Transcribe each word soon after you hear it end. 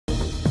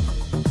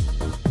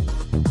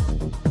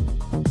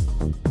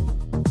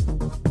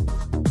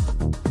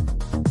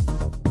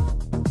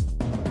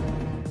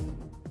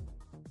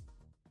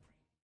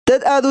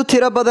aad u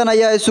tiro badan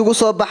ayaa isugu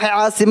soo baxay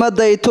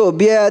caasimada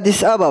Itoobiya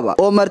Addis Ababa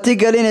oo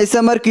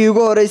martigelinaysa markii ugu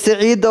horeysay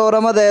ciidda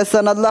oramada ee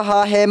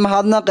sanadlaha ah ee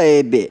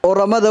mahadnaqeebe.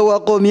 Oramada waa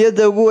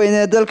qoomiyadda ugu weyn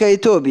ee dalka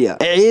Itoobiya.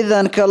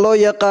 Ciidanka loo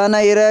yaqaan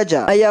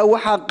Iraaja ayaa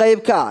waxa qayb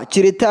ka ah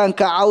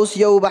jiritaanka caws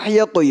iyo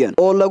ubaxyo qoyan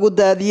oo lagu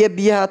daadiyo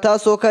biyaha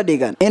taasoo ka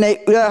dhigan inay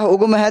Ilaah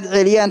ugu mahad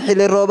celiyaan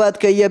xilli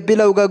roobaadka iyo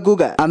bilowga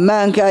guga.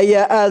 Ammaanka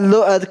ayaa aad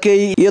loo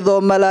adkeeyay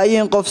iyadoo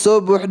malaayiin qof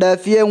soo buux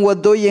dhaafiyeen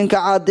wadooyinka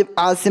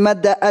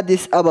caasimada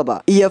Addis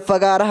Ababa iyo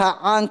fagaaraha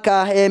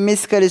caanka ah ee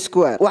Miskal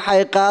Square.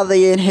 waxay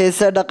qaadayeen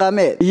heeso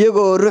dhaqameed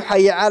iyagoo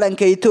ruuxaya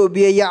calanka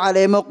Itoobiya iyo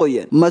caleemo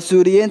qoyan.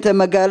 Mas'uuliyiinta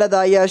magaalada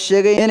ayaa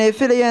sheegay inay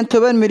filayeen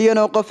 10 milyan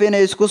oo qof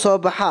inay isku soo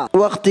baxaan.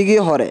 Waqtigii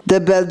hore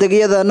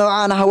dabaaldegyada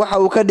noocan ah waxa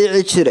uu ka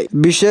dhici jiray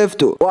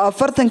Bisheftu oo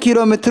 40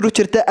 kiiloomitir u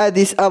jirta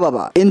Addis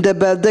Ababa. In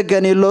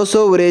dabaaldegani loo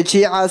soo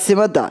wareejiyay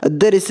caasimada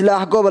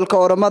Darislah gobolka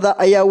Oramada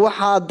ayaa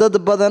waxa dad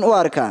badan u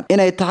arkaan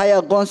inay tahay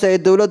aqoonsi ay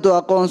dawladdu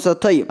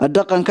aqoonsatay.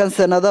 Dhaqankan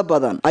sanado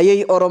badan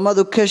ayay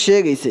Oramadu ka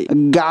sheegaysay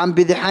gacan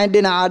bidixayn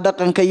dhinaca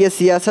dhaqanka iyo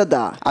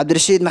siyaasadda.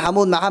 Cabdirashiid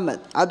Maxamuud Maxamed,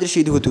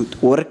 Cabdirashiid Huduud,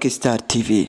 wararka Star TV.